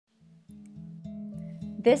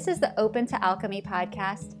This is the Open to Alchemy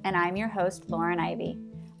podcast, and I'm your host, Lauren Ivy.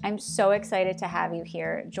 I'm so excited to have you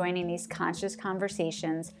here joining these conscious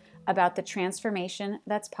conversations about the transformation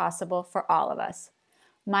that's possible for all of us.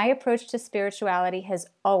 My approach to spirituality has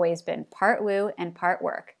always been part woo and part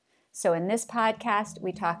work. So in this podcast,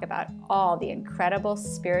 we talk about all the incredible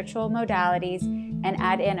spiritual modalities and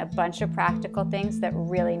add in a bunch of practical things that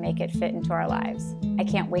really make it fit into our lives. I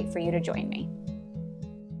can't wait for you to join me.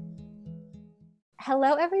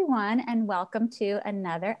 Hello, everyone, and welcome to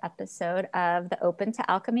another episode of the Open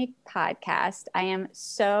to Alchemy podcast. I am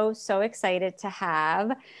so excited to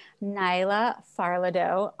have Nyla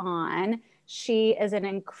Farlado on. She is an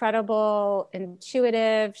incredible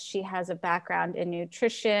intuitive. She has a background in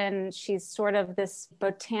nutrition. She's sort of this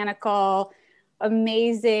botanical,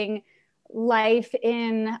 amazing life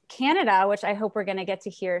in Canada, which I hope we're going to get to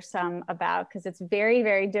hear some about because it's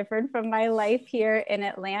very different from my life here in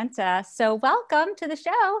Atlanta. So welcome to the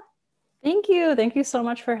show. Thank you. Thank you so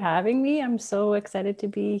much for having me. I'm so excited to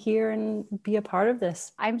be here and be a part of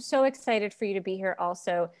this. I'm so excited for you to be here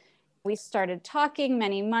also. We started talking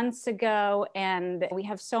many months ago, and we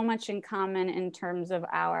have so much in common in terms of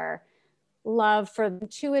our love for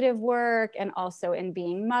intuitive work and also in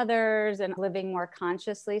being mothers and living more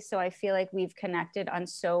consciously. So I feel like we've connected on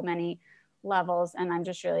so many levels, and I'm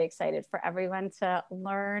just really excited for everyone to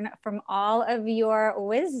learn from all of your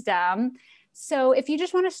wisdom. So if you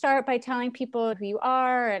just want to start by telling people who you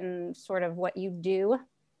are and sort of what you do.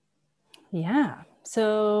 Yeah.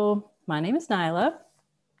 So my name is Nyla,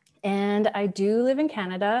 and I do live in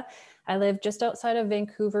Canada. I live just outside of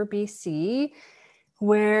Vancouver, BC,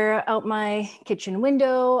 where out my kitchen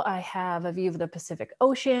window, I have a view of the Pacific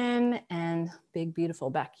Ocean and big, beautiful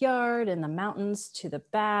backyard and the mountains to the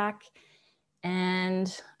back.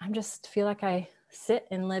 And I just feel like I sit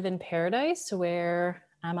and live in paradise where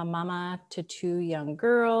I'm a mama to 2 young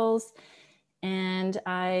girls. And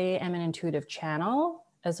I am an intuitive channel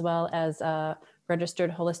as well as a registered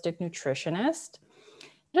holistic nutritionist. I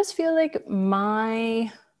just feel like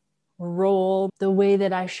my role, the way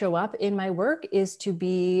that I show up in my work is to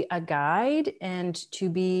be a guide and to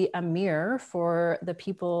be a mirror for the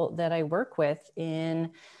people that I work with in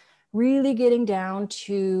really getting down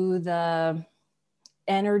to the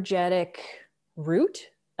energetic root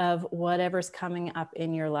of whatever's coming up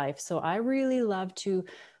in your life. So I really love to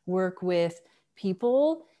work with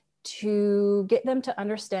people to get them to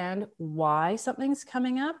understand why something's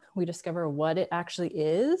coming up. We discover what it actually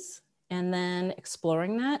is, and then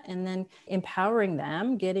exploring that, and then empowering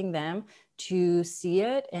them, getting them to see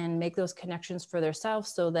it and make those connections for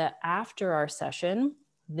themselves so that after our session,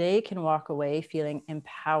 they can walk away feeling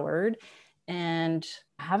empowered and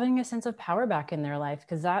having a sense of power back in their life.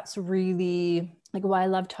 Because that's really like why I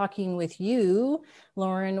love talking with you,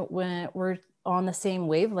 Lauren, when we're on the same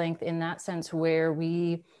wavelength in that sense, where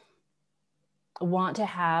we want to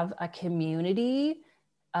have a community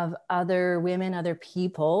of other women, other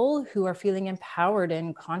people who are feeling empowered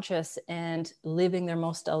and conscious and living their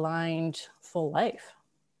most aligned full life.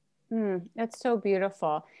 That's so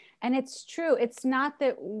beautiful. And it's true. It's not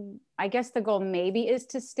that, I guess the goal maybe is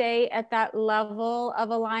to stay at that level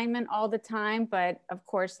of alignment all the time. But of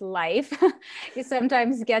course, life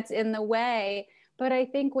sometimes gets in the way. But I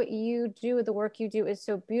think what you do, the work you do is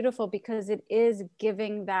so beautiful because it is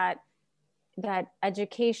giving that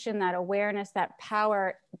education, that awareness, that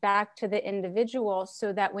power back to the individual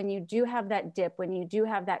so that when you do have that dip, when you do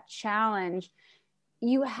have that challenge,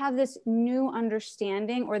 you have this new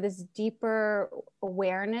understanding or this deeper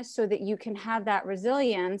awareness so that you can have that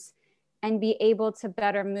resilience and be able to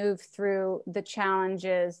better move through the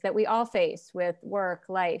challenges that we all face with work,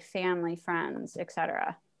 life, family, friends,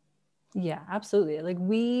 etc. Yeah, absolutely. Like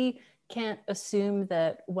we can't assume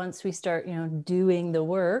that once we start, doing the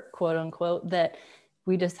work, quote unquote, that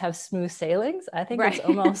we just have smooth sailings. I think It's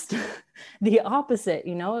almost the opposite.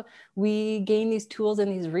 We gain these tools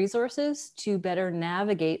and these resources to better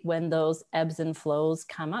navigate when those ebbs and flows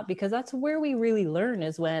come up, because that's where we really learn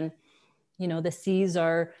is when, the seas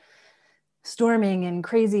are storming and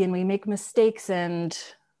crazy and we make mistakes and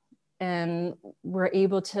we're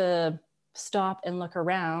able to stop and look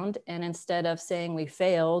around. And instead of saying we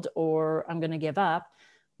failed or I'm going to give up,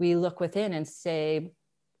 we look within and say,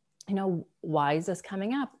 why is this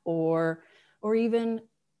coming up? Or even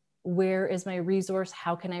where is my resource?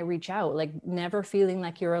 How can I reach out? Like never feeling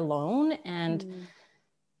like you're alone and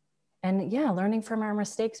learning from our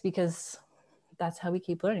mistakes, because that's how we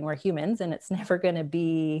keep learning. We're humans and it's never going to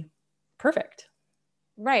be perfect.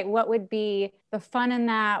 Right. What would be the fun in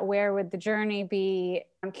that? Where would the journey be?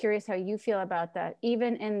 I'm curious how you feel about that,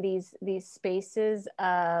 even in these spaces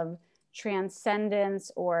of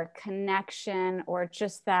transcendence or connection, or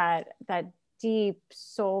just that deep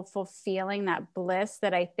soulful feeling, that bliss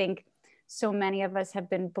that I think so many of us have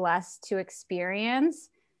been blessed to experience.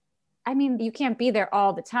 I mean, you can't be there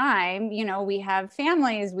all the time. You know, we have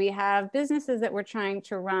families, we have businesses that we're trying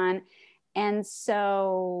to run. And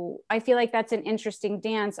so I feel like that's an interesting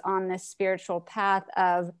dance on this spiritual path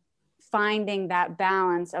of finding that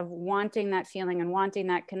balance of wanting that feeling and wanting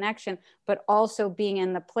that connection, but also being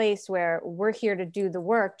in the place where we're here to do the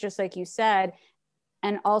work, just like you said,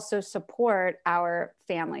 and also support our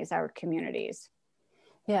families, our communities.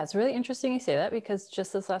 Yeah, it's really interesting you say that, because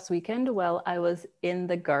just this last weekend, while I was in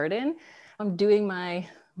the garden, I'm doing my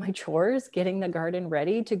chores, getting the garden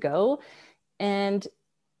ready to go. And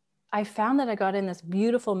I found that I got in this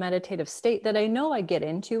beautiful meditative state that I know I get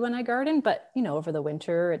into when I garden, but you know, over the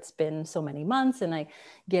winter, it's been so many months and I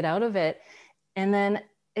get out of it. And then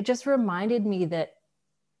it just reminded me that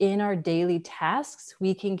in our daily tasks,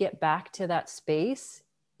 we can get back to that space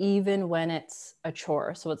even when it's a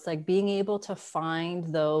chore. So it's like being able to find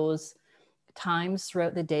those times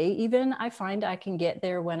throughout the day. Even I find I can get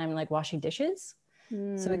there when I'm like washing dishes.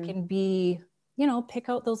 So it can be, you know, pick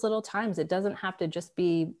out those little times. It doesn't have to just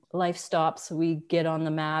be life stops, we get on the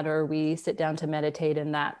mat or we sit down to meditate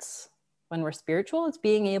and that's when we're spiritual. It's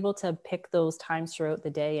being able to pick those times throughout the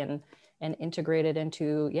day and integrate it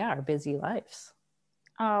into, our busy lives.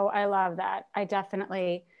 Oh, I love that. I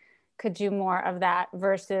definitely could do more of that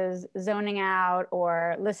versus zoning out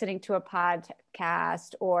or listening to a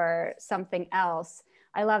podcast or something else.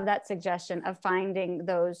 I love that suggestion of finding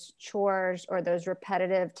those chores or those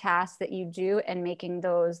repetitive tasks that you do and making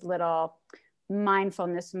those little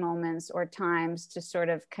mindfulness moments or times to sort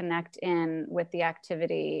of connect in with the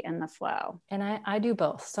activity and the flow. And I do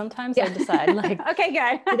both. Sometimes I decide like, okay,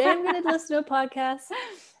 good. Today I'm going to listen to a podcast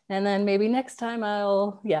and then maybe next time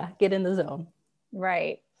I'll, get in the zone.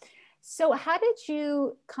 Right. So how did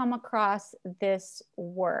you come across this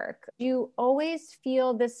work? Do you always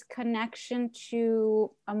feel this connection to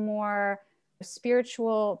a more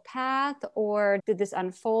spiritual path, or did this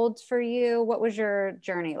unfold for you? What was your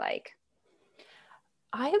journey like?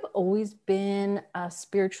 I have always been a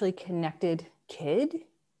spiritually connected kid.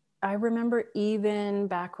 I remember even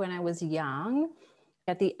back when I was young,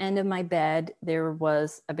 at the end of my bed, there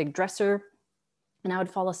was a big dresser and I would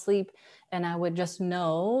fall asleep and I would just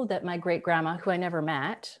know that my great grandma, who I never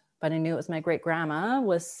met, but I knew it was my great grandma,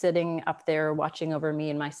 was sitting up there watching over me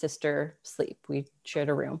and my sister sleep. We shared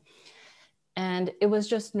a room. And it was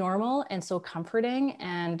just normal and so comforting.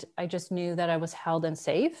 And I just knew that I was held and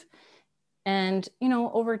safe. And, you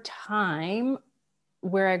know, over time,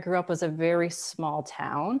 where I grew up was a very small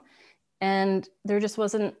town and there just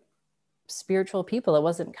wasn't spiritual people. It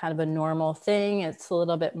wasn't kind of a normal thing. It's a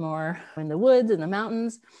little bit more in the woods and the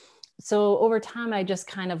mountains. So over time, I just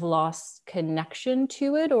kind of lost connection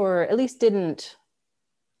to it, or at least didn't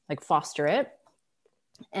like foster it.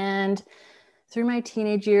 And through my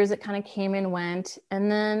teenage years, it kind of came and went.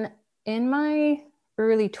 And then in my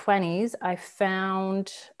early 20s, I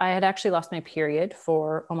found I had actually lost my period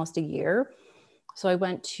for almost a year. So I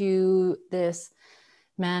went to this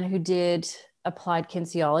man who did applied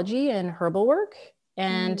kinesiology and herbal work.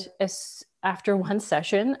 And after one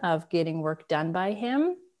session of getting work done by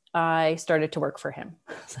him, I started to work for him.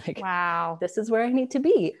 It's like, wow, this is where I need to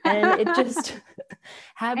be. And it just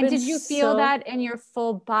happened. And did you feel that in your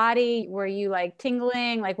full body? Were you like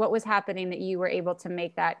tingling? Like what was happening that you were able to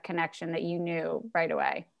make that connection that you knew right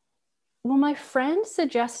away? Well, my friend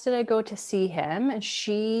suggested I go to see him and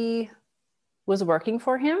she was working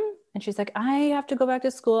for him. And she's like, I have to go back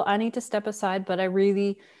to school. I need to step aside, but I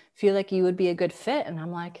really feel like you would be a good fit. And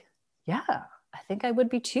I'm like, yeah, I think I would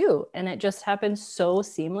be too. And it just happened so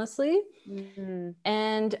seamlessly. Mm-hmm.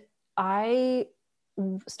 And I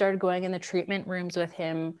started going in the treatment rooms with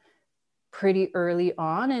him pretty early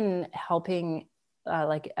on and helping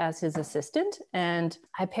like as his assistant. And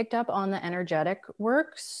I picked up on the energetic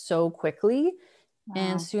work so quickly. Wow.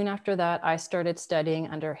 And soon after that, I started studying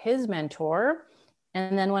under his mentor.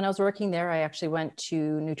 And then when I was working there, I actually went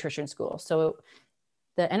to nutrition school. So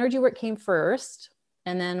the energy work came first,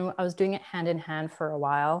 and then I was doing it hand in hand for a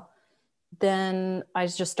while. Then I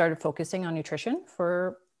just started focusing on nutrition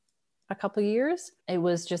for a couple of years. It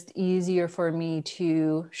was just easier for me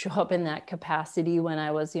to show up in that capacity when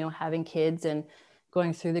I was, having kids and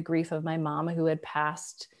going through the grief of my mom who had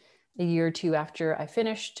passed a year or two after I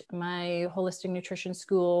finished my holistic nutrition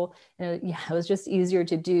school. It was just easier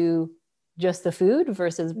to do just the food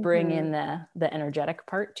versus bring in the energetic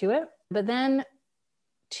part to it. But then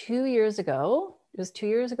 2 years ago, it was 2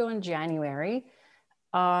 years ago in January,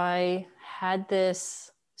 I had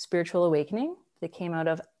this spiritual awakening that came out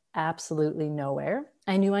of absolutely nowhere.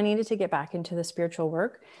 I knew I needed to get back into the spiritual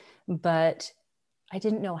work, but I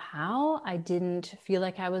didn't know how. I didn't feel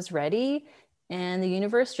like I was ready. And the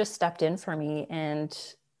universe just stepped in for me. And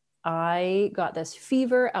I got this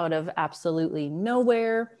fever out of absolutely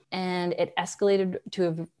nowhere. And it escalated to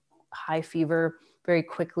a high fever very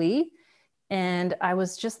quickly. And I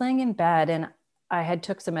was just laying in bed, and I had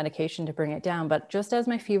took some medication to bring it down. But just as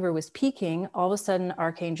my fever was peaking, all of a sudden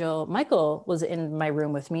Archangel Michael was in my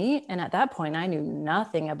room with me. And at that point, I knew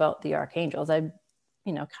nothing about the archangels. I,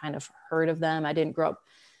 kind of heard of them. I didn't grow up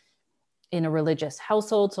in a religious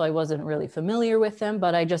household, so I wasn't really familiar with them,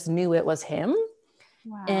 but I just knew it was him.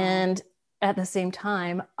 Wow. And at the same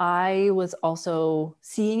time, I was also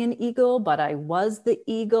seeing an eagle, but I was the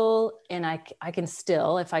eagle. And I can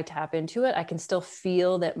still, if I tap into it, I can still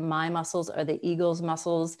feel that my muscles are the eagle's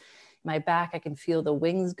muscles. My back, I can feel the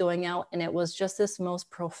wings going out. And it was just this most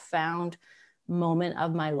profound moment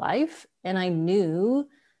of my life. And I knew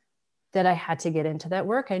that I had to get into that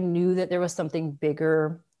work. I knew that there was something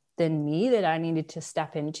bigger than me that I needed to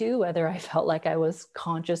step into, whether I felt like I was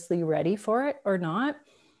consciously ready for it or not.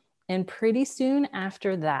 And pretty soon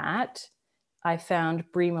after that, I found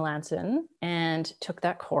Brie Melanson and took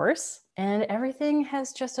that course. And everything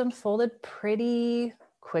has just unfolded pretty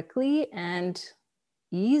quickly and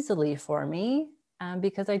easily for me,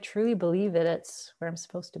 because I truly believe that it's where I'm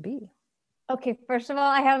supposed to be. Okay, first of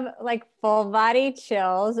all, I have like full body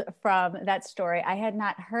chills from that story. I had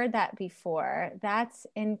not heard that before. That's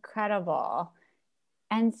incredible.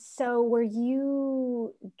 And so, were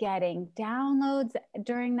you getting downloads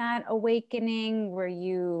during that awakening? Were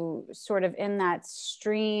you sort of in that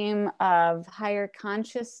stream of higher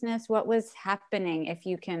consciousness? What was happening, if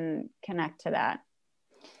you can connect to that?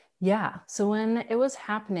 Yeah. So when it was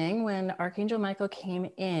happening, when Archangel Michael came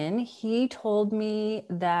in, he told me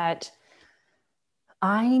that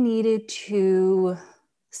I needed to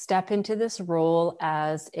step into this role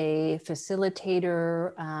as a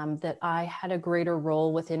facilitator, that I had a greater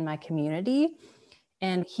role within my community.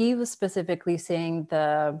 And he was specifically saying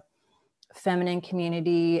the feminine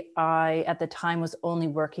community. I, at the time, was only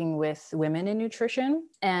working with women in nutrition.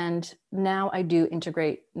 And now I do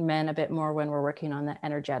integrate men a bit more when we're working on the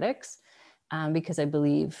energetics, because I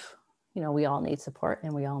believe, we all need support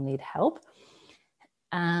and we all need help.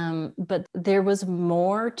 But there was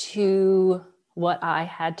more to what I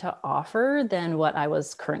had to offer than what I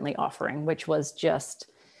was currently offering, which was just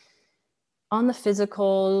on the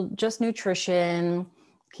physical, just nutrition,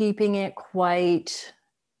 keeping it quite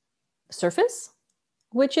surface,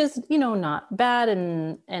 which is, not bad.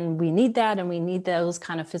 And we need that. And we need those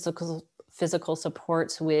kind of physical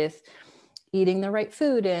supports with eating the right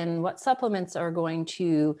food and what supplements are going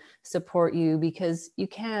to support you, because you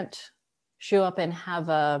can't show up and have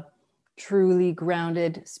a truly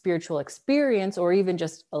grounded spiritual experience or even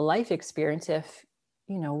just a life experience if,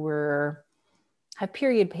 we're have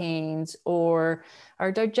period pains or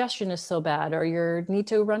our digestion is so bad or you need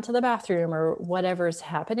to run to the bathroom or whatever's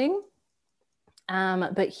happening.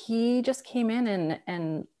 But he just came in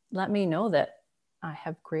and let me know that I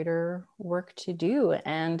have greater work to do.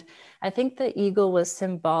 And I think the eagle was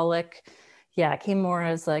symbolic. Yeah, it came more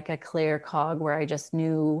as like a clear cog where I just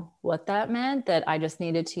knew what that meant, that I just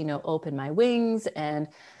needed to, open my wings and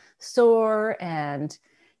soar and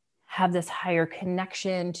have this higher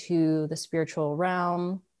connection to the spiritual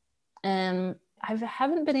realm. And I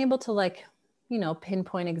haven't been able to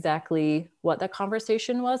pinpoint exactly what the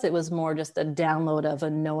conversation was. It was more just a download of a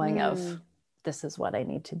knowing of this is what I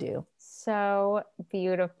need to do. So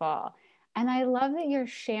beautiful. And I love that you're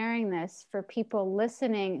sharing this for people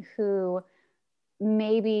listening who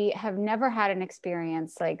maybe have never had an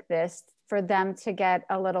experience like this, for them to get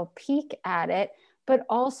a little peek at it, but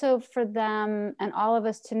also for them and all of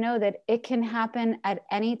us to know that it can happen at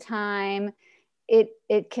any time.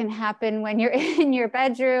 It can happen when you're in your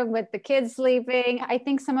bedroom with the kids sleeping. I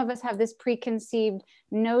think some of us have this preconceived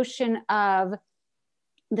notion of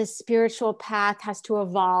the spiritual path has to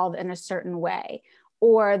evolve in a certain way,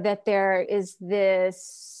 or that there is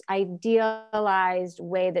this idealized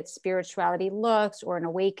way that spirituality looks or an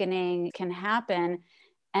awakening can happen.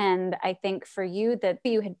 And I think for you, that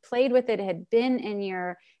you had played with it, had been in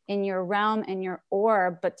your realm, in your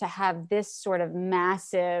orb, but to have this sort of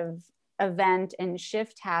massive event and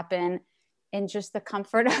shift happen in just the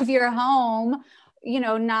comfort of your home,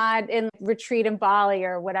 not in retreat in Bali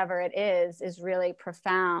or whatever it is really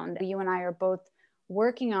profound. You and I are both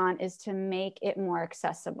working on is to make it more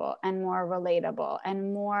accessible and more relatable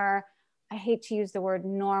and more, I hate to use the word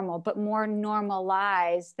normal, but more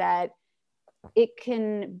normalized, that it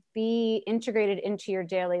can be integrated into your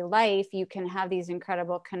daily life. You can have these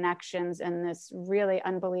incredible connections and this really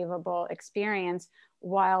unbelievable experience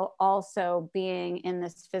while also being in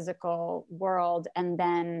this physical world. And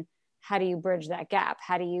then how do you bridge that gap?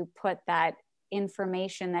 How do you put that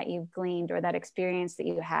information that you've gleaned or that experience that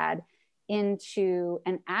you had into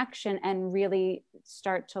an action and really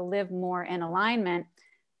start to live more in alignment,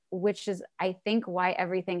 which is, I think, why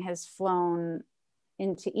everything has flown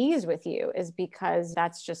into ease with you, is because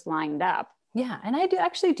that's just lined up. Yeah. And I do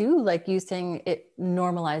actually do like you saying it,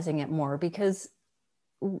 normalizing it more, because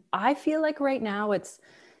I feel like right now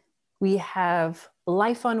we have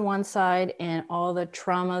life on one side and all the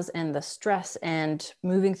traumas and the stress and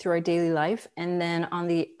moving through our daily life. And then on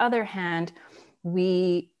the other hand,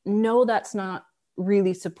 we know that's not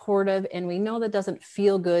really supportive and we know that doesn't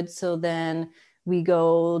feel good. So then we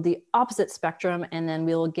go the opposite spectrum, and then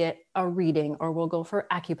we'll get a reading, or we'll go for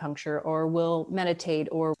acupuncture, or we'll meditate,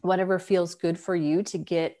 or whatever feels good for you to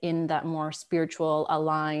get in that more spiritual,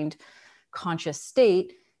 aligned, conscious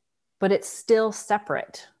state. But it's still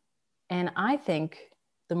separate. And I think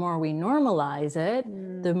the more we normalize it,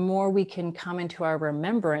 the more we can come into our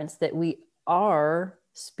remembrance that we are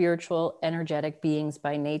spiritual, energetic beings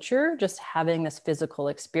by nature, just having this physical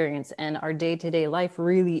experience. And our day-to-day life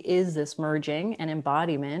really is this merging and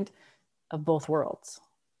embodiment of both worlds.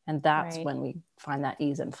 And that's Right. when we find that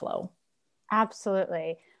ease and flow.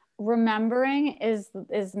 Absolutely. Remembering is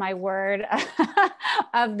my word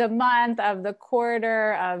of the month, of the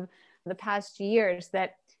quarter, of the past years,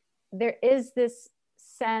 that there is this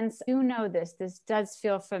sense, you know, this does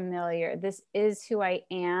feel familiar. This is who I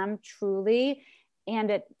am truly.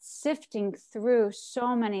 And it's sifting through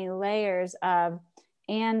so many layers of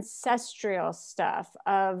ancestral stuff,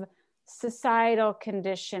 of societal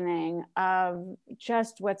conditioning, of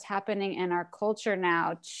just what's happening in our culture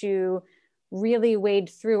now, to really wade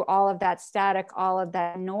through all of that static, all of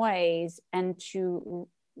that noise, and to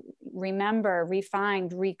remember, refine,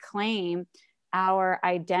 reclaim our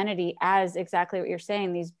identity as exactly what you're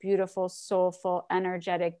saying, these beautiful, soulful,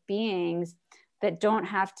 energetic beings that don't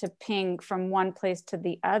have to ping from one place to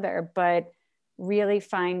the other, but really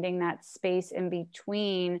finding that space in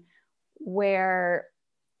between where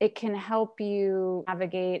it can help you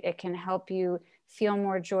navigate, it can help you feel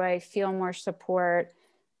more joy, feel more support.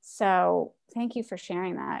 So thank you for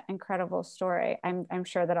sharing that incredible story. I'm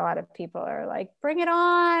sure that a lot of people are like, bring it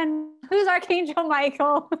on. Who's Archangel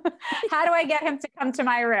Michael? How do I get him to come to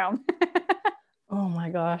my room? Oh my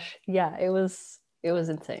gosh. Yeah, it was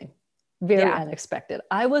insane. Very unexpected.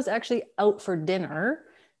 I was actually out for dinner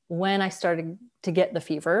when I started to get the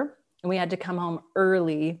fever, and we had to come home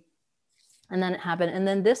early, and then it happened. And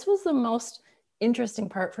then this was the most interesting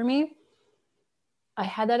part for me. I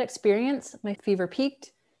had that experience. My fever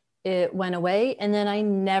peaked, it went away, and then I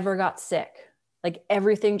never got sick. Like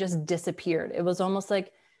everything just disappeared. It was almost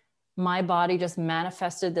like my body just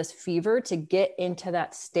manifested this fever to get into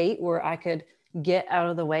that state where I could get out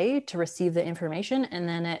of the way to receive the information, and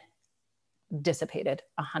then it dissipated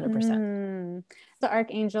 100%. The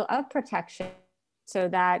archangel of protection. So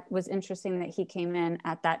that was interesting that he came in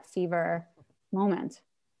at that fever moment.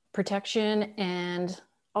 Protection, and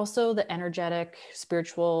also the energetic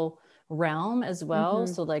spiritual realm as well.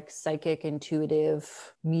 So like psychic,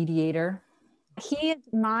 intuitive, mediator. He is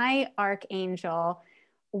my archangel.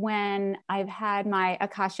 When I've had my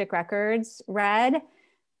Akashic records read,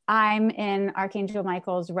 I'm in Archangel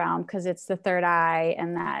Michael's realm because it's the third eye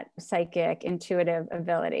and that psychic, intuitive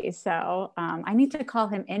ability. So I need to call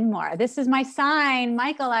him in more. This is my sign.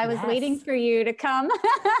 Michael, I was waiting for you to come.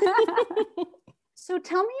 So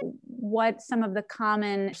tell me what some of the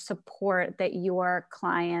common support that your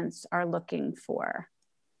clients are looking for.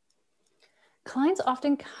 Clients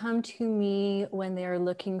often come to me when they're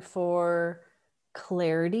looking for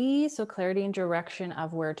clarity. So clarity and direction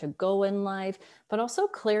of where to go in life, but also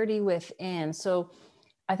clarity within. So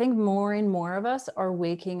I think more and more of us are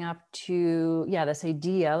waking up to, this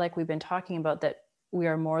idea, like we've been talking about, that we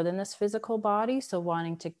are more than this physical body. So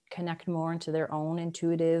wanting to connect more into their own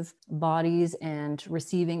intuitive bodies and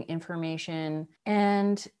receiving information.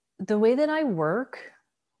 And the way that I work,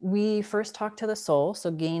 we first talk to the soul.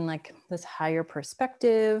 So gain like this higher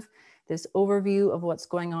perspective, this overview of what's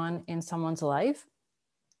going on in someone's life.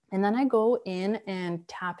 And then I go in and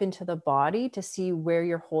tap into the body to see where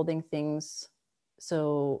you're holding things.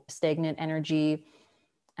 So stagnant energy,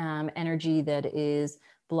 energy that is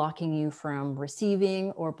blocking you from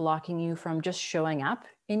receiving or blocking you from just showing up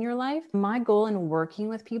in your life. My goal in working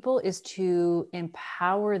with people is to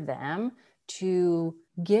empower them to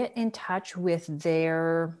get in touch with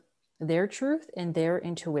their truth and their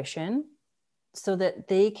intuition, so that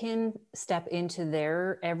they can step into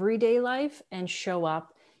their everyday life and show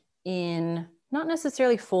up in not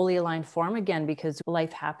necessarily fully aligned form, again, because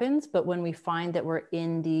life happens, but when we find that we're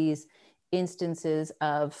in these instances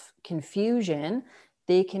of confusion,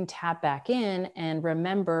 they can tap back in and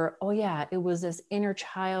remember, oh yeah, it was this inner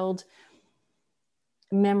child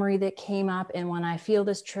memory that came up. And when I feel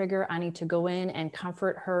this trigger, I need to go in and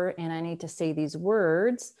comfort her. And I need to say these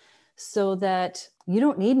words so that you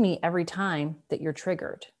don't need me every time that you're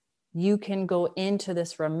triggered. You can go into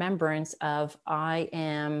this remembrance of I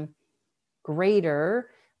am greater,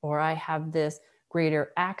 or I have this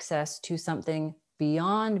greater access to something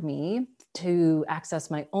beyond me to access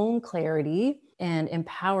my own clarity and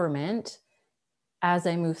empowerment as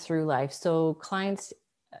I move through life. So clients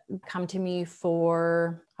come to me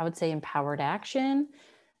for, I would say, empowered action.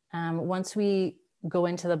 Once we go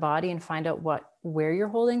into the body and find out where you're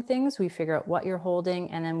holding things, we figure out what you're holding,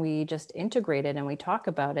 and then we just integrate it and we talk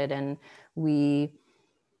about it and we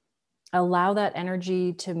allow that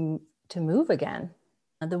energy to move again.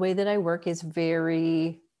 The way that I work is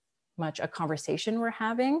very much a conversation we're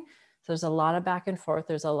having. So there's a lot of back and forth.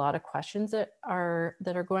 There's a lot of questions that are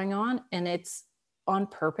going on, and it's on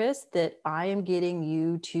purpose that I am getting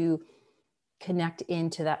you to connect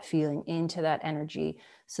into that feeling, into that energy,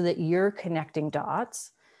 so that you're connecting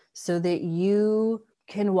dots, so that you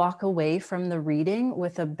can walk away from the reading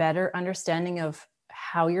with a better understanding of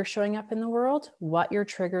how you're showing up in the world, what your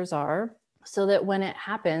triggers are, so that when it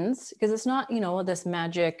happens, because it's not, this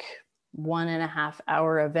magic 1.5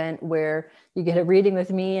 hour event where you get a reading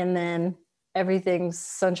with me and then everything's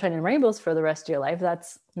sunshine and rainbows for the rest of your life.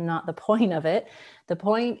 That's not the point of it. The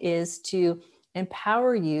point is to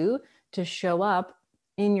empower you to show up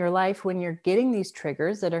in your life when you're getting these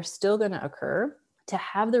triggers that are still going to occur, to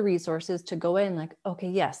have the resources to go in like, okay,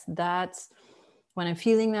 yes, that's when I'm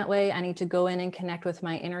feeling that way. I need to go in and connect with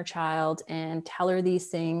my inner child and tell her these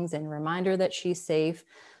things and remind her that she's safe,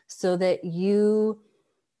 so that you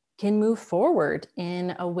can move forward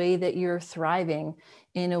in a way that you're thriving,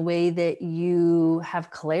 in a way that you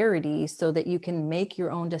have clarity, so that you can make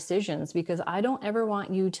your own decisions. Because I don't ever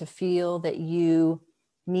want you to feel that you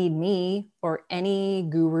need me or any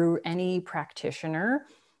guru, any practitioner.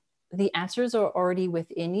 The answers are already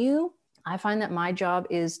within you. I find that my job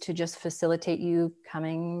is to just facilitate you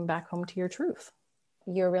coming back home to your truth.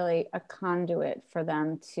 You're really a conduit for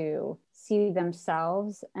them to see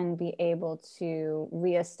themselves and be able to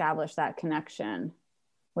reestablish that connection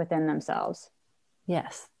within themselves.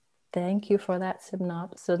 Yes. Thank you for that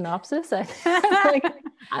synopsis.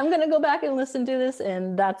 I'm going to go back and listen to this,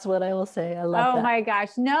 and that's what I will say. I love that. Oh my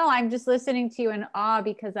gosh. No, I'm just listening to you in awe,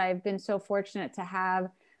 because I've been so fortunate to have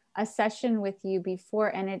a session with you before,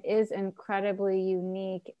 and it is incredibly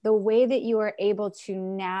unique. The way that you are able to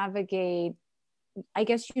navigate, I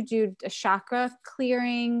guess you do a chakra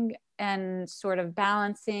clearing and sort of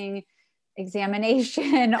balancing,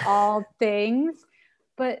 examination, all things.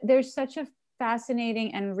 But there's such a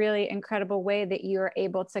fascinating and really incredible way that you're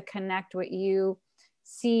able to connect what you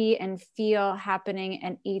see and feel happening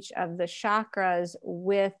in each of the chakras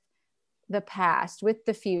with the past, with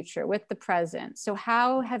the future, with the present. So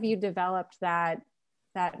how have you developed that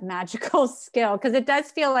magical skill? Because it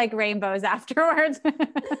does feel like rainbows afterwards.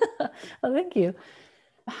 Oh, thank you.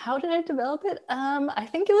 How did I develop it? I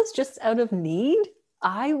think it was just out of need.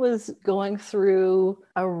 I was going through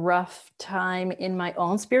a rough time in my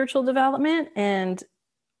own spiritual development, and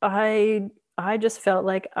I just felt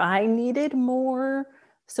like I needed more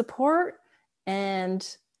support. And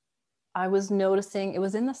I was noticing, it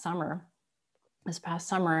was in the summer, this past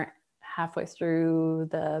summer, halfway through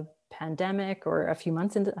the pandemic, or a few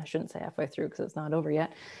months into, I shouldn't say halfway through because it's not over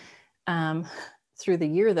yet, through the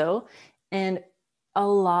year though. And a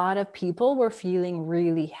lot of people were feeling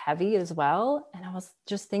really heavy as well. And I was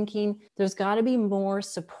just thinking, there's got to be more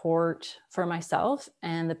support for myself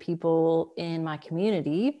and the people in my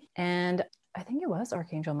community. And I think it was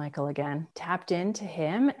Archangel Michael again, tapped into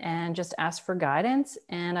him and just asked for guidance.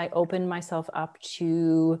 And I opened myself up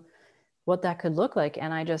to what that could look like.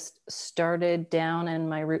 And I just started down in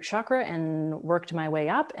my root chakra and worked my way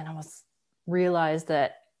up. And realized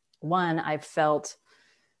that, one, I felt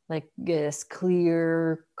like this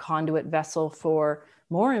clear conduit vessel for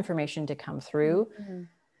more information to come through. Mm-hmm.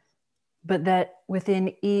 But that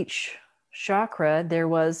within each chakra, there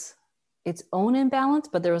was its own imbalance,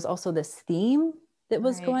 but there was also this theme that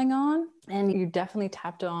was going on. And you definitely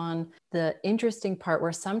tapped on the interesting part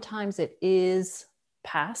where sometimes it is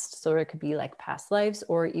past. So it could be like past lives,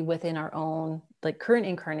 or within our own like current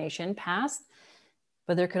incarnation past,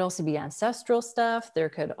 but there could also be ancestral stuff. There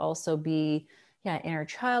could also be inner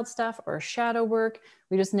child stuff or shadow work.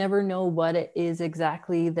 We just never know what it is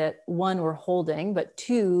exactly that, one, we're holding, but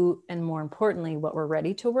two, and more importantly, what we're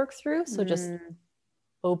ready to work through. So just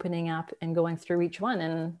opening up and going through each one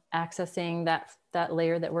and accessing that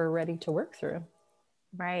layer that we're ready to work through.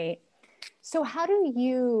 Right. So how do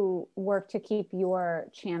you work to keep your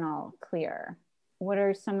channel clear? What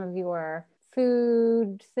are some of your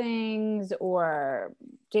food things or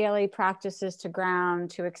daily practices to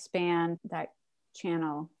ground, to expand that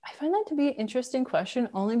channel? I find that to be an interesting question,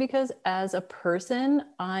 only because as a person,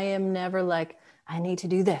 I am never like, I need to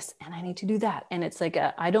do this and I need to do that. And it's like,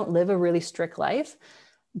 I don't live a really strict life,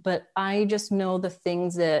 but I just know the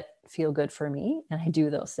things that feel good for me. And I do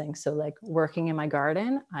those things. So like working in my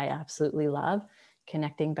garden, I absolutely love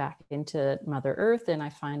connecting back into Mother Earth. And I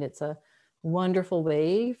find it's a wonderful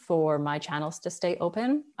way for my channels to stay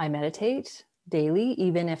open. I meditate daily,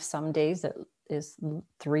 even if some days it is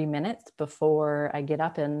 3 minutes before I get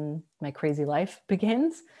up and my crazy life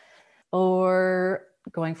begins, or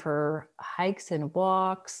going for hikes and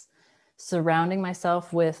walks, surrounding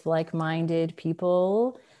myself with like-minded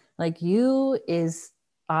people like you is,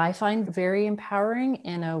 I find, very empowering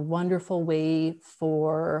and a wonderful way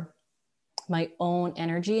for my own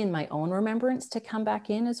energy and my own remembrance to come back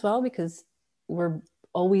in as well, because we're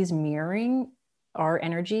always mirroring our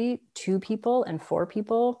energy to people and for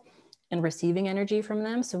people and receiving energy from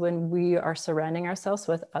them. So when we are surrounding ourselves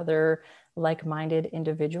with other like-minded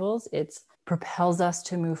individuals, it propels us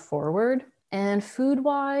to move forward. And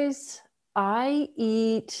food-wise, I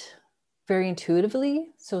eat very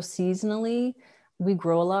intuitively. So seasonally, we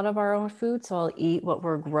grow a lot of our own food. So I'll eat what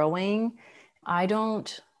we're growing. I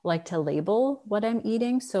don't like to label what I'm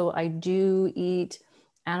eating. So I do eat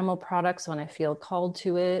animal products when I feel called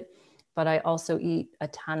to it, but I also eat a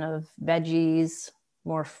ton of veggies,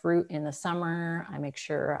 more fruit in the summer. I make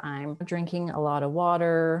sure I'm drinking a lot of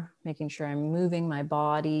water, making sure I'm moving my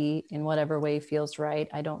body in whatever way feels right.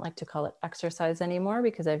 I don't like to call it exercise anymore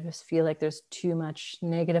because I just feel like there's too much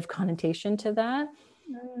negative connotation to that.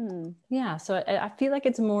 Yeah, so I feel like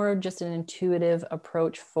it's more just an intuitive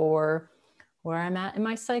approach for where I'm at in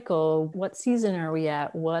my cycle. What season are we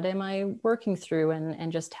at? What am I working through?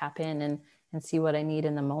 And just tap in and see what I need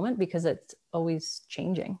in the moment, because it's always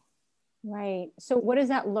changing. Right. So what does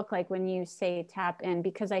that look like when you say tap in?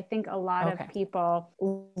 Because I think a lot of people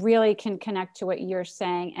really can connect to what you're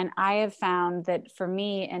saying. And I have found that for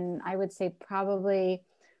me, and I would say probably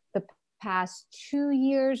the past 2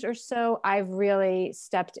 years or so, I've really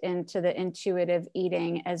stepped into the intuitive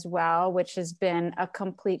eating as well, which has been a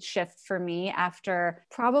complete shift for me after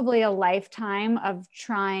probably a lifetime of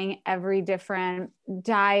trying every different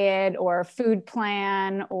diet or food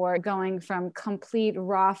plan, or going from complete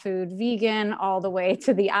raw food vegan all the way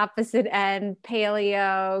to the opposite end,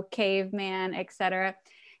 paleo, caveman, etc.,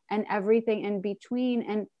 and everything in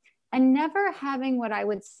between. And never having what I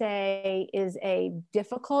would say is a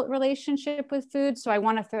difficult relationship with food. So I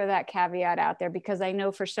want to throw that caveat out there, because I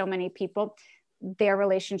know for so many people, their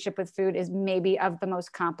relationship with food is maybe of the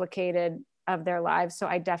most complicated of their lives. So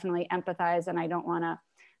I definitely empathize, and I don't want to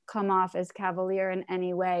come off as cavalier in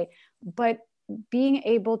any way. But being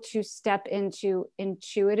able to step into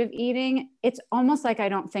intuitive eating, it's almost like I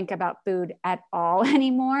don't think about food at all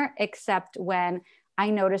anymore, except when I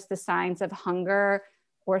notice the signs of hunger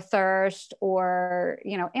or thirst, or,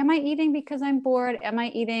 am I eating because I'm bored? Am I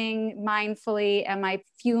eating mindfully? Am I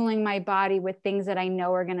fueling my body with things that I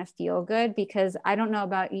know are going to feel good? Because I don't know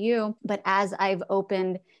about you, but as I've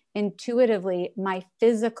opened intuitively, my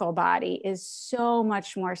physical body is so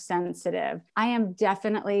much more sensitive. I am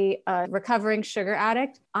definitely a recovering sugar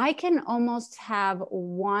addict. I can almost have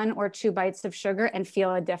 1 or 2 bites of sugar and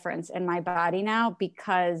feel a difference in my body now,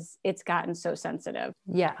 because it's gotten so sensitive.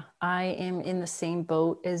 Yeah, I am in the same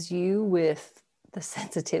boat as you with the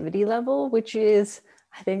sensitivity level, which is,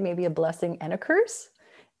 I think, maybe a blessing and a curse,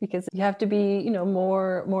 because you have to be,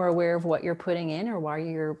 more aware of what you're putting in or why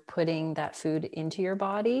you're putting that food into your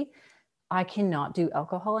body. I cannot do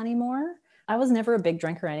alcohol anymore. I was never a big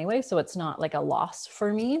drinker anyway, so it's not like a loss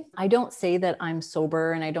for me. I don't say that I'm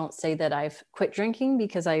sober, and I don't say that I've quit drinking,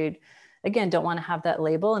 because I, again, don't want to have that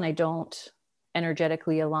label, and I don't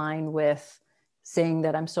energetically align with saying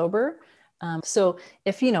that I'm sober. So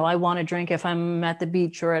if, I want to drink, if I'm at the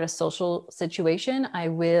beach or at a social situation, I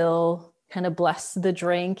will kind of bless the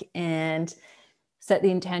drink and set the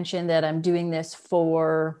intention that I'm doing this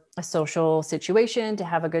for a social situation to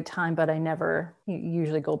have a good time, but I never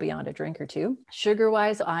usually go beyond a drink or two. Sugar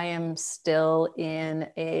wise, I am still in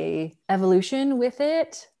a evolution with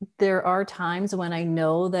it. There are times when I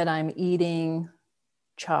know that I'm eating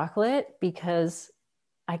chocolate because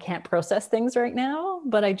I can't process things right now,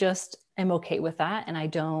 but I just am okay with that. And I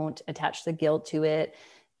don't attach the guilt to it.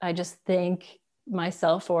 I just thank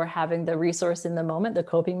myself for having the resource in the moment, the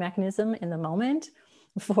coping mechanism in the moment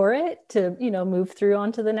for it to, move through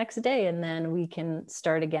onto the next day. And then we can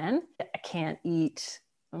start again. I can't eat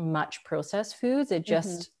much processed foods. It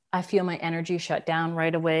just, I feel my energy shut down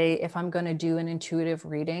right away. If I'm going to do an intuitive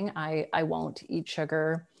reading, I won't eat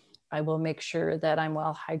sugar. I will make sure that I'm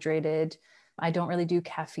well hydrated. I don't really do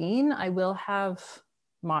caffeine. I will have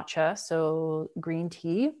matcha, so green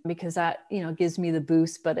tea, because that, gives me the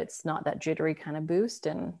boost, but it's not that jittery kind of boost.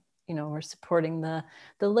 And, we're supporting the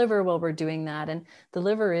liver while we're doing that. And the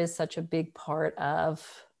liver is such a big part of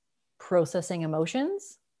processing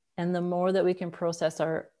emotions. And the more that we can process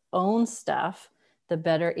our own stuff, the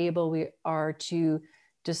better able we are to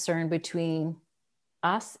discern between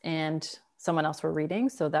us and someone else we're reading.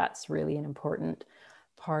 So that's really an important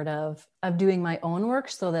part of doing my own work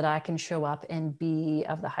so that I can show up and be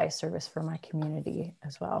of the highest service for my community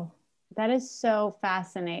as well. That is so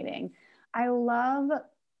fascinating. I love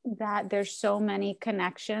that there's so many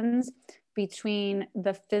connections between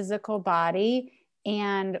the physical body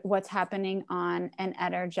and what's happening on an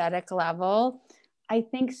energetic level. I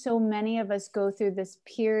think so many of us go through this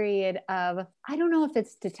period of, I don't know if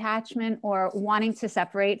it's detachment or wanting to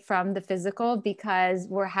separate from the physical because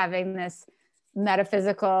we're having this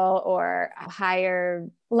metaphysical or higher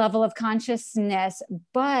level of consciousness.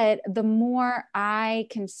 But the more I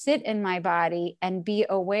can sit in my body and be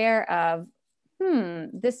aware of,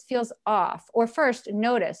 this feels off, or first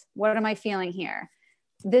notice, what am I feeling here?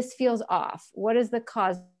 This feels off. What is the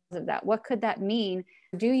cause of that? What could that mean?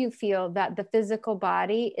 Do you feel that the physical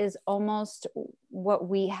body is almost what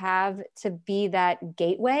we have to be that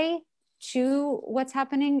gateway to what's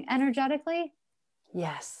happening energetically?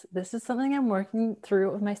 Yes, this is something I'm working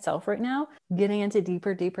through with myself right now, getting into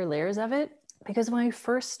deeper layers of it. Because when I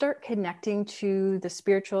first start connecting to the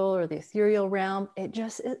spiritual or the ethereal realm, it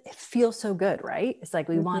feels so good, right? It's like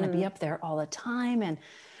we want to be up there all the time, and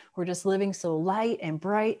we're just living so light and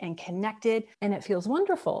bright and connected, and it feels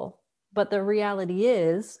wonderful. But the reality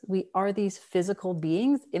is we are these physical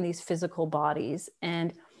beings in these physical bodies.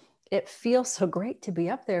 And it feels so great to be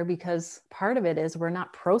up there because part of it is we're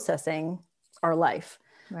not processing our life.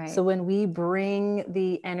 Right. So when we bring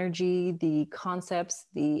the energy, the concepts,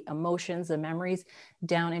 the emotions, the memories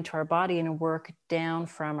down into our body and work down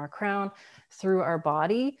from our crown through our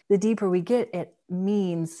body, the deeper we get, it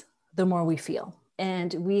means the more we feel.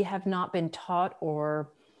 And we have not been taught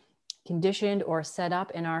or conditioned or set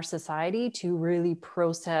up in our society to really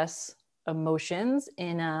process emotions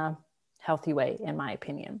in a healthy way, in my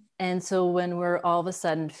opinion. And so when we're all of a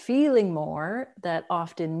sudden feeling more, that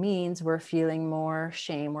often means we're feeling more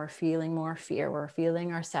shame, we're feeling more fear, we're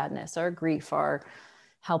feeling our sadness, our grief, our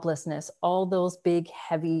helplessness, all those big,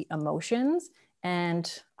 heavy emotions.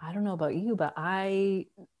 And I don't know about you, but I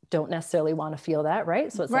don't necessarily want to feel that,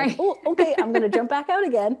 right? So it's like, oh, okay, I'm going to jump back out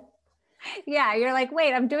again. Yeah, you're like,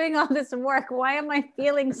 wait, I'm doing all this work. Why am I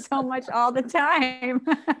feeling so much all the time?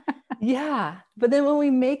 Yeah. But then when we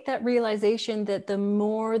make that realization that the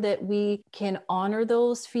more that we can honor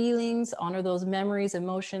those feelings, honor those memories,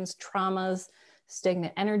 emotions, traumas,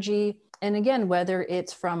 stagnant energy, and again, whether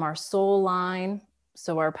it's from our soul line,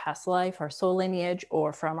 so our past life, our soul lineage,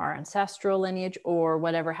 or from our ancestral lineage, or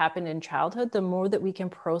whatever happened in childhood, the more that we can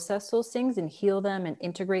process those things and heal them and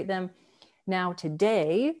integrate them now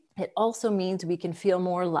today, it also means we can feel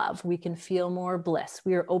more love. We can feel more bliss.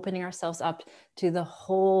 We are opening ourselves up to the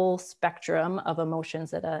whole spectrum of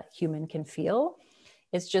emotions that a human can feel.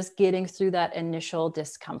 It's just getting through that initial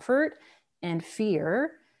discomfort and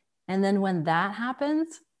fear. And then when that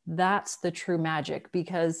happens, that's the true magic,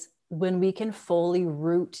 because when we can fully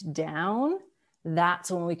root down, that's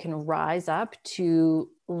when we can rise up to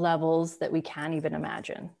levels that we can't even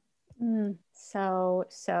imagine.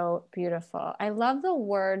 So beautiful. I love the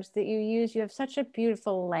words that you use. You have such a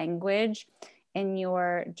beautiful language in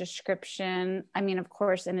your description. I mean, of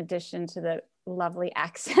course, in addition to the lovely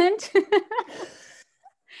accent,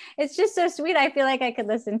 it's just so sweet. I feel like I could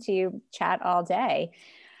listen to you chat all day.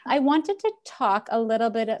 I wanted to talk a little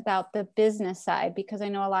bit about the business side, because I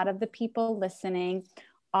know a lot of the people listening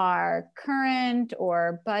are current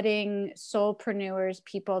or budding soulpreneurs,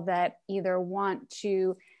 people that either want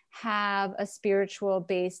to have a spiritual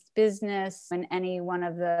based business in any one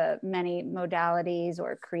of the many modalities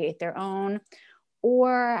or create their own,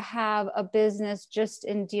 or have a business just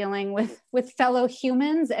in dealing with fellow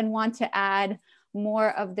humans and want to add more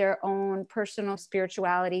of their own personal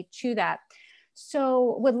spirituality to that.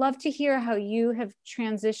 So would love to hear how you have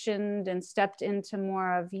transitioned and stepped into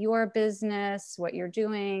more of your business, what you're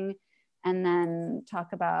doing, and then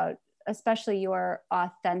talk about especially your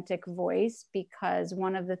authentic voice, because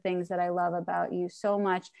one of the things that I love about you so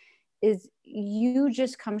much is you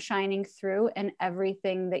just come shining through in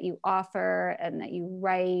everything that you offer and that you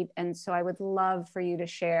write. And so I would love for you to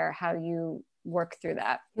share how you work through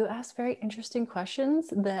that. You ask very interesting questions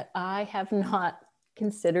that I have not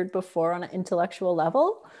considered before on an intellectual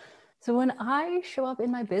level. So when I show up in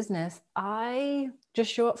my business, I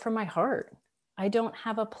just show up from my heart. I don't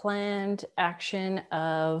have a planned action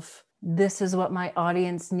of this is what my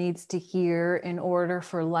audience needs to hear in order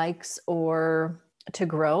for likes or to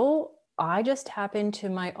grow. I just tap into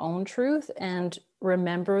my own truth and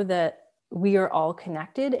remember that we are all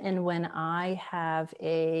connected. And when I have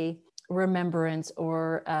a remembrance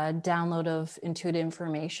or a download of intuitive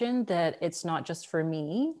information, that it's not just for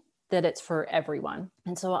me, that it's for everyone.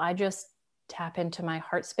 And so I just tap into my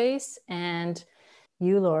heart space. And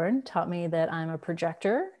you, Lauren, taught me that I'm a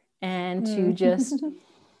projector and to just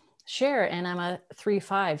share. And I'm a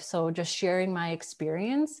 3/5. So just sharing my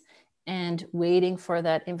experience and waiting for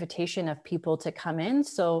that invitation of people to come in.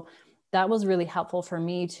 So that was really helpful for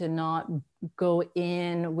me to not go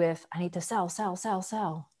in with, I need to sell, sell, sell,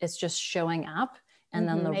 sell. It's just showing up, and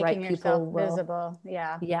then the right people will visible.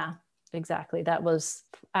 Yeah, exactly. That was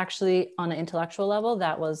actually on an intellectual level,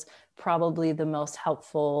 that was probably the most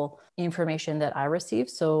helpful information that I received.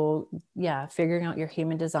 So yeah, figuring out your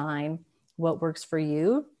human design, what works for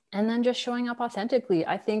you, and then just showing up authentically.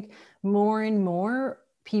 I think more and more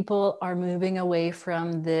people are moving away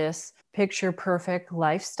from this picture perfect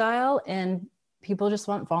lifestyle, and people just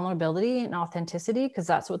want vulnerability and authenticity because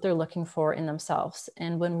that's what they're looking for in themselves.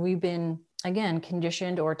 And when we've been, again,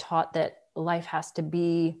 conditioned or taught that life has to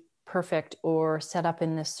be perfect or set up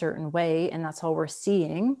in this certain way, and that's all we're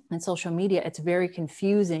seeing in social media, it's very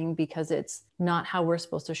confusing because it's not how we're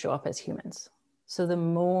supposed to show up as humans. So the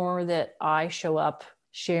more that I show up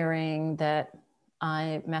sharing that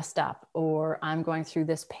I messed up, or I'm going through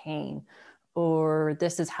this pain, or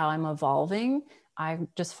this is how I'm evolving, I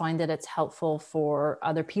just find that it's helpful for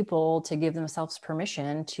other people to give themselves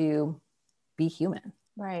permission to be human.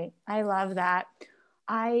 Right. I love that.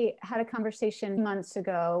 I had a conversation months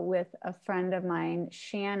ago with a friend of mine,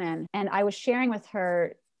 Shannon, and I was sharing with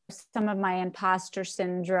her some of my imposter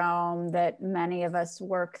syndrome that many of us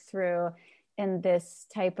work through in this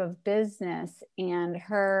type of business. And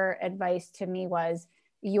her advice to me was,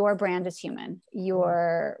 your brand is human.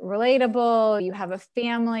 You're relatable. You have a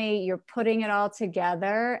family. You're putting it all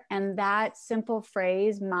together. And that simple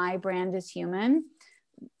phrase, my brand is human,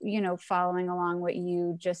 following along what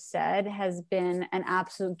you just said, has been an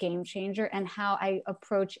absolute game changer and how I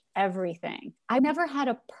approach everything. I never had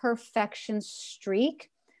a perfection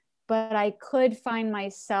streak, but I could find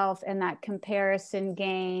myself in that comparison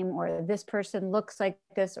game, or this person looks like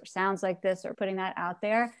this or sounds like this, or putting that out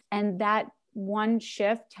there. And that one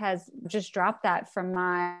shift has just dropped that from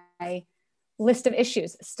my list of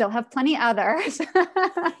issues. Still have plenty others.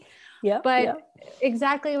 But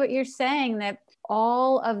exactly what you're saying, that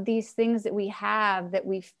all of these things that we have that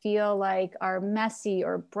we feel like are messy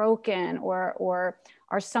or broken or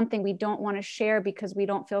are something we don't want to share because we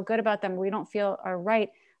don't feel good about them, we don't feel are right.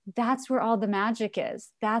 That's where all the magic is.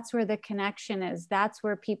 That's where the connection is. That's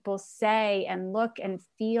where people say and look and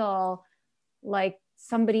feel like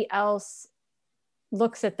somebody else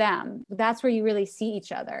looks at them. That's where you really see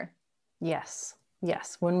each other. Yes.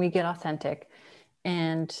 When we get authentic.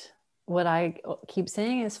 And what I keep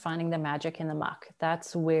saying is finding the magic in the muck.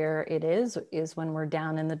 That's where it is when we're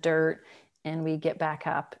down in the dirt and we get back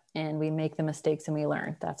up and we make the mistakes and we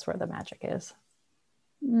learn. That's where the magic is.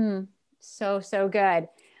 So good.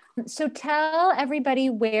 So tell everybody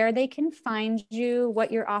where they can find you,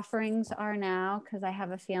 what your offerings are now, because I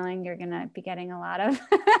have a feeling you're going to be getting a lot of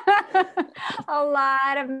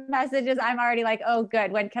messages. I'm already like, oh,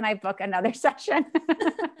 good. When can I book another session?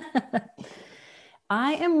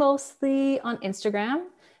 I am mostly on Instagram.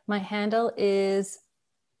 My handle is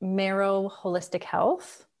Marrow Holistic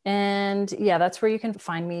Health. And yeah, that's where you can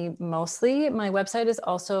find me mostly. My website is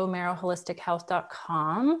also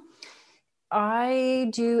marrowholistichealth.com. I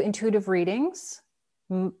do intuitive readings.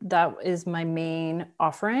 That is my main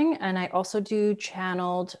offering. And I also do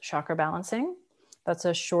channeled chakra balancing. That's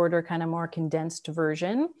a shorter, kind of more condensed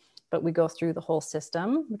version, but we go through the whole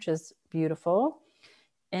system, which is beautiful.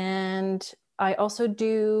 And I also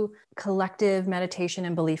do collective meditation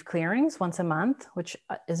and belief clearings once a month, which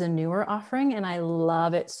is a newer offering. And I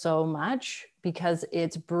love it so much because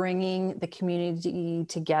it's bringing the community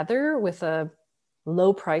together with a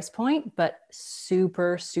low price point, but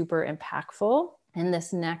super, super impactful. And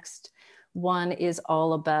this next one is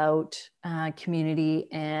all about community.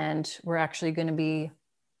 And we're actually going to be,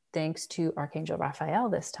 thanks to Archangel Raphael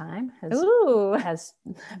this time, has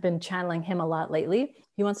been channeling him a lot lately.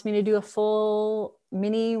 He wants me to do a full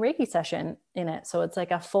mini Reiki session in it. So it's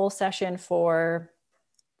like a full session for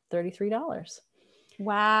 $33.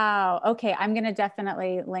 Wow. Okay. I'm going to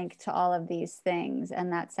definitely link to all of these things.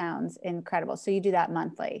 And that sounds incredible. So you do that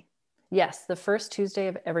monthly? Yes. The first Tuesday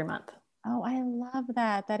of every month. Oh, I love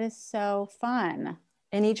that. That is so fun.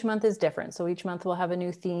 And each month is different. So each month we'll have a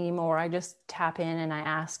new theme, or I just tap in and I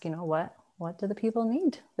ask, what do the people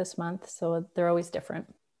need this month? So they're always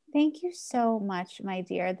different. Thank you so much, my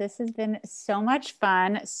dear. This has been so much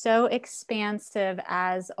fun, so expansive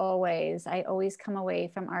as always. I always come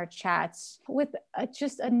away from our chats with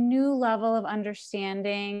just a new level of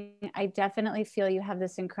understanding. I definitely feel you have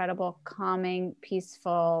this incredible, calming,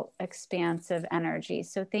 peaceful, expansive energy.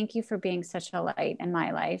 So thank you for being such a light in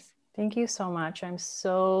my life. Thank you so much. I'm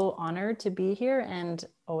so honored to be here and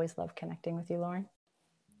always love connecting with you, Lauren.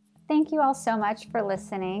 Thank you all so much for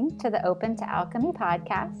listening to the Open to Alchemy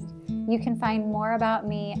podcast. You can find more about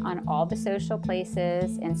me on all the social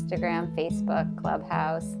places, Instagram, Facebook,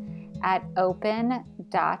 Clubhouse, at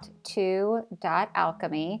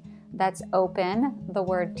open.to.alchemy. That's open, the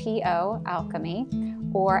word T-O, alchemy,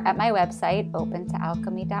 or at my website,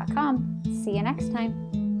 opentoalchemy.com. See you next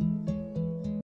time.